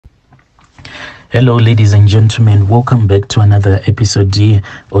Hello, ladies and gentlemen. Welcome back to another episode here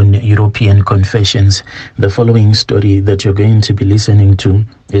on European Confessions. The following story that you're going to be listening to,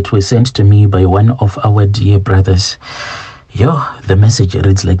 it was sent to me by one of our dear brothers. The message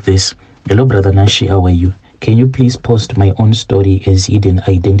reads like this. Hello, Brother Nashi, how are you? Can you please post my own story as hidden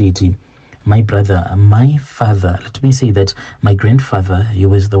identity? My brother, my father, let me say that my grandfather, he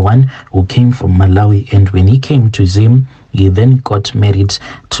was the one who came from Malawi, and when he came to Zim, he then got married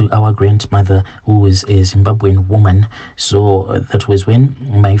to our grandmother, who was a Zimbabwean woman. So that was when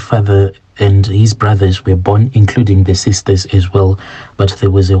my father and his brothers were born, including the sisters as well. But there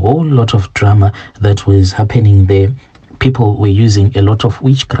was a whole lot of drama that was happening there. People were using a lot of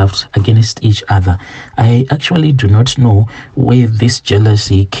witchcraft against each other. I actually do not know where this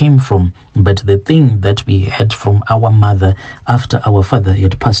jealousy came from, but the thing that we had from our mother after our father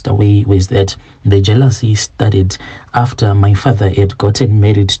had passed away was that the jealousy started after my father had gotten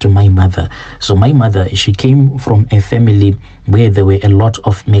married to my mother. So my mother, she came from a family where there were a lot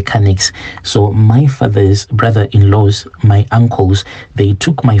of mechanics. So my father's brother-in-laws, my uncles, they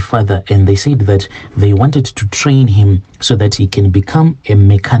took my father and they said that they wanted to train him so that he can become a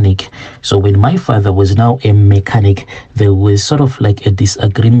mechanic. So when my father was now a mechanic, there was sort of like a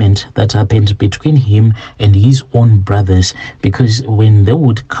disagreement that happened between him and his own brothers, because when they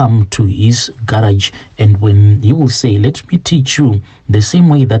would come to his garage and when he will say, let me teach you the same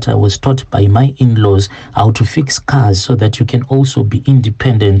way that I was taught by my in-laws how to fix cars so that you can also be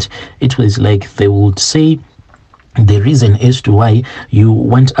independent, it was like they would say, the reason as to why you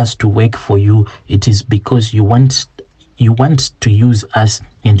want us to work for you, it is because you want to use us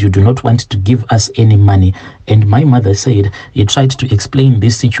and you do not want to give us any money. And my mother said he tried to explain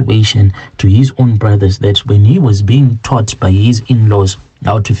this situation to his own brothers, that when he was being taught by his in-laws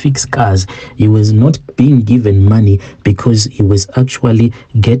how to fix cars, he was not being given money because he was actually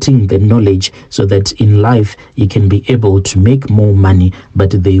getting the knowledge so that in life he can be able to make more money,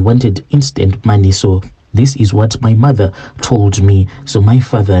 but they wanted instant money. So this is what my mother told me. So my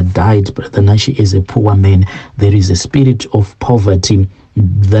father died, Brother Nashi, is a poor man. There is a spirit of poverty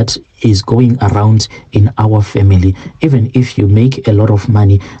that is going around in our family. Even if you make a lot of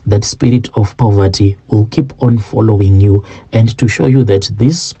money, that spirit of poverty will keep on following you. And to show you that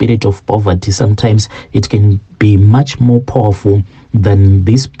this spirit of poverty, sometimes it can be much more powerful than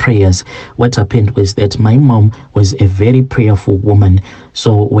these prayers. What happened was that my mom was a very prayerful woman.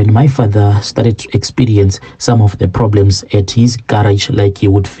 So when my father started to experience some of the problems at his garage, like he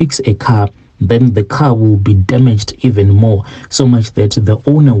would fix a car, then the car will be damaged even more, so much that the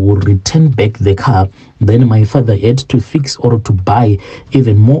owner will return back the car. Then my father had to fix or to buy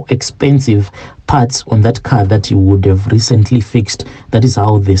even more expensive parts on that car that he would have recently fixed. That is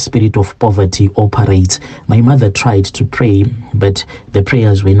how the spirit of poverty operates. My mother tried to pray, but the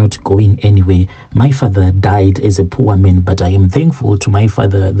prayers were not going anywhere. My father died as a poor man, but I am thankful to my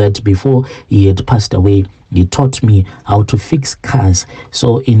father that before he had passed away, he taught me how to fix cars.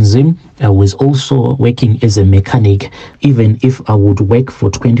 So in Zim, I was also working as a mechanic, even if I would work for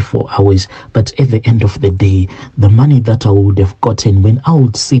 24 hours. But at the end of the day, the money that I would have gotten, when I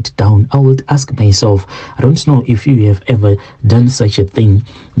would sit down, I would ask myself, I don't know if you have ever done such a thing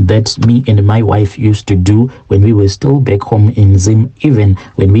that me and my wife used to do when we were still back home in Zim. Even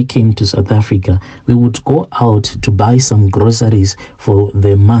when we came to South Africa, we would go out to buy some groceries for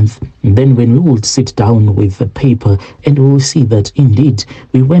the month. And then when we would sit down with the paper, and we will see that indeed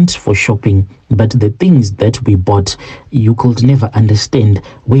we went for shopping, but the things that we bought, you could never understand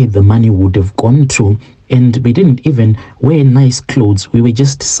where the money would have gone to. And we didn't even wear nice clothes. We were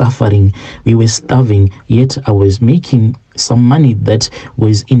just suffering. We were starving. Yet I was making some money that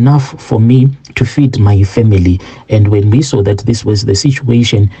was enough for me to feed my family. And when we saw that this was the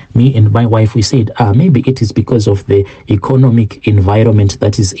situation, me and my wife, we said, maybe it is because of the economic environment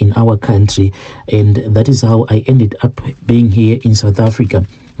that is in our country. And that is how I ended up being here in South Africa.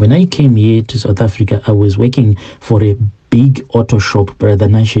 When I came here to South Africa, I was working for a big auto shop, Brother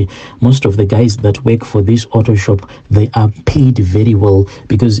Nashi. Most of the guys that work for this auto shop, they are paid very well,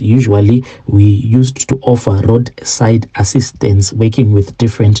 because usually we used to offer roadside assistance, working with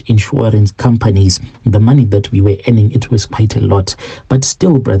different insurance companies. The money that we were earning, it was quite a lot. But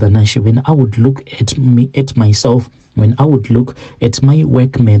still, Brother Nashi, when I would look at myself, when I would look at my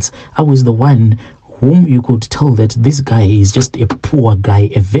workmates, I was the one whom you could tell that this guy is just a poor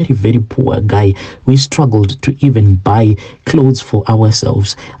guy, a very, very poor guy. We struggled to even buy clothes for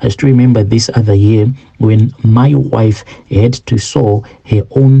ourselves. I still remember this other year when my wife had to sew her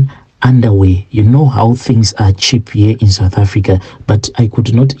own underwear. You know how things are cheap here in South Africa, but I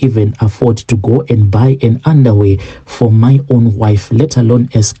could not even afford to go and buy an underwear for my own wife, let alone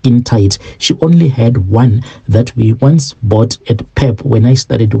a skin tight. She only had one that we once bought at Pep when I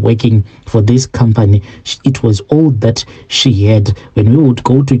started working for this company. It was all that she had. When we would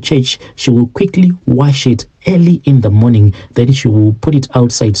go to church, she will quickly wash it early in the morning, then she will put it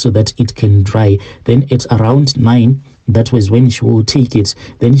outside so that it can dry. Then at around 9, that was when she will take it,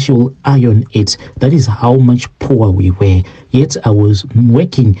 then she will iron it. That is how much poor we were. Yet I was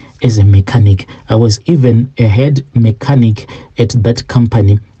working as a mechanic. I was even a head mechanic at that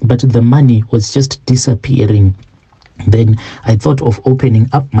company, but the money was just disappearing. Then I thought of opening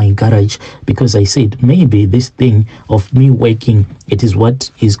up my garage, because I said maybe this thing of me working, it is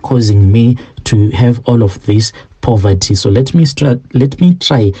what is causing me to have all of this poverty. So let me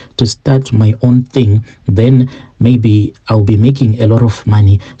try to start my own thing, then maybe I'll be making a lot of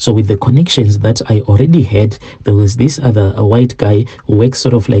money. So with the connections that I already had, there was this other a white guy who works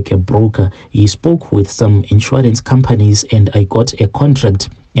sort of like a broker. He spoke with some insurance companies and I got a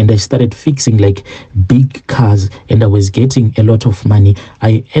contract, and I started fixing like big cars, and I was getting a lot of money.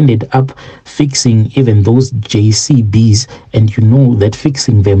 I ended up fixing even those JCBs, and you know that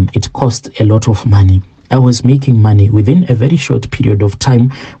fixing them, it cost a lot of money. I was making money. Within a very short period of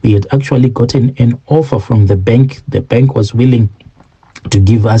time, we had actually gotten an offer from the bank. The bank was willing to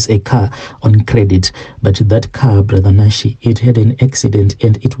give us a car on credit, but that car, Brother Nashi, it had an accident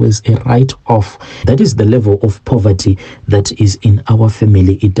and it was a write-off. That is the level of poverty that is in our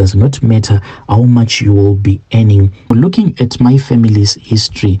family. It does not matter how much you will be earning. Looking at my family's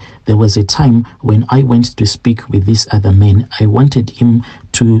history, there was a time when I went to speak with this other man. I wanted him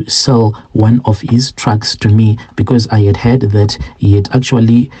to sell one of his trucks to me, because I had heard that he had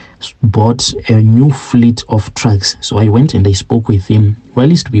actually bought a new fleet of trucks. So I went and I spoke with him.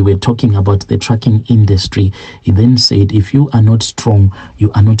 Whilst we were talking about the trucking industry, he then said, if you are not strong,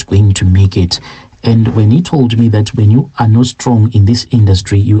 you are not going to make it. And when he told me that when you are not strong in this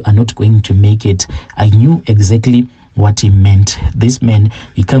industry, you are not going to make it, I knew exactly what he meant. This man,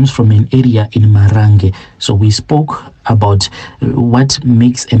 he comes from an area in Marange. So we spoke about what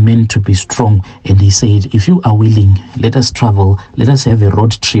makes a man to be strong, and he said, if you are willing, let us travel, let us have a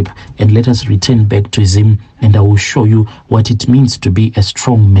road trip, and let us return back to Zim, and I will show you what it means to be a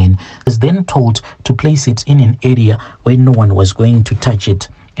strong man. I was then told to place it in an area where no one was going to touch it.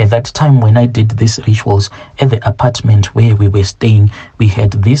 At that time, when I did these rituals at the apartment where we were staying, we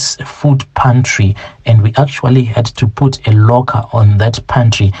had this food pantry, and we actually had to put a locker on that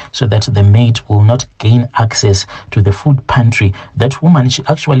pantry so that the maid will not gain access to the food pantry. That woman, she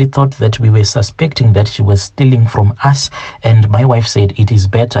actually thought that we were suspecting that she was stealing from us, and my wife said it is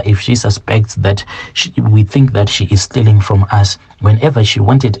better if she suspects that we think that she is stealing from us. Whenever she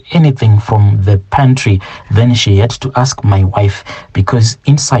wanted anything from the pantry, then she had to ask my wife, because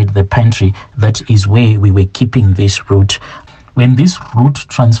inside the pantry, that is where we were keeping this root. When this root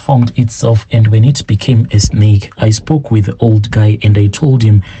transformed itself and when it became a snake, I spoke with the old guy and I told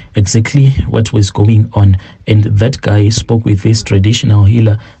him exactly what was going on. And that guy spoke with this traditional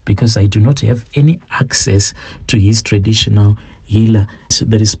healer, because I do not have any access to his traditional healer. So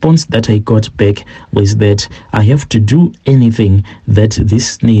the response that I got back was that I have to do anything that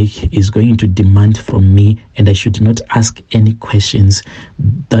this snake is going to demand from me, and I should not ask any questions.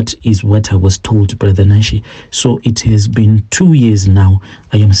 That is what I was told, Brother Nashi. So it has been 2 years now.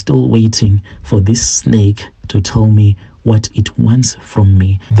 I am still waiting for this snake to tell me what it wants from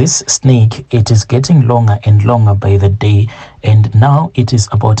me. This snake, it is getting longer and longer by the day, and now it is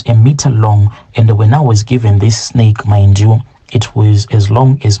about 1 meter long. And when I was given this snake, mind you, it was as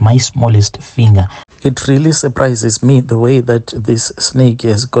long as my smallest finger. It really surprises me the way that this snake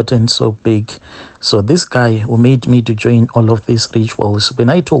has gotten so big. So this guy who made me to join all of these rituals, when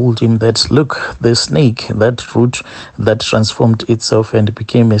I told him that, look, the snake, that root that transformed itself and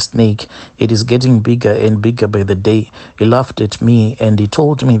became a snake, it is getting bigger and bigger by the day, he laughed at me and he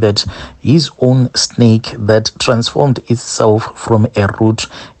told me that his own snake that transformed itself from a root,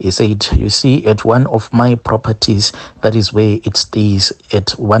 he said, you see, at one of my properties, that is where it stays, at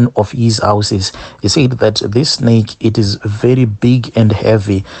one of his houses. He said that this snake, it is very big and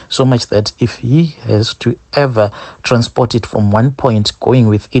heavy, so much that if he has to ever transport it from one point going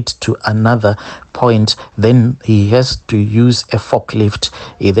with it to another point, then he has to use a forklift.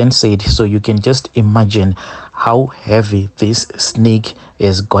 He then said, so you can just imagine how heavy this snake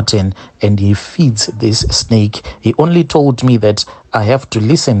has gotten, and he feeds this snake. He only told me that I have to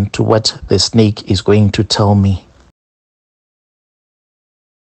listen to what the snake is going to tell me.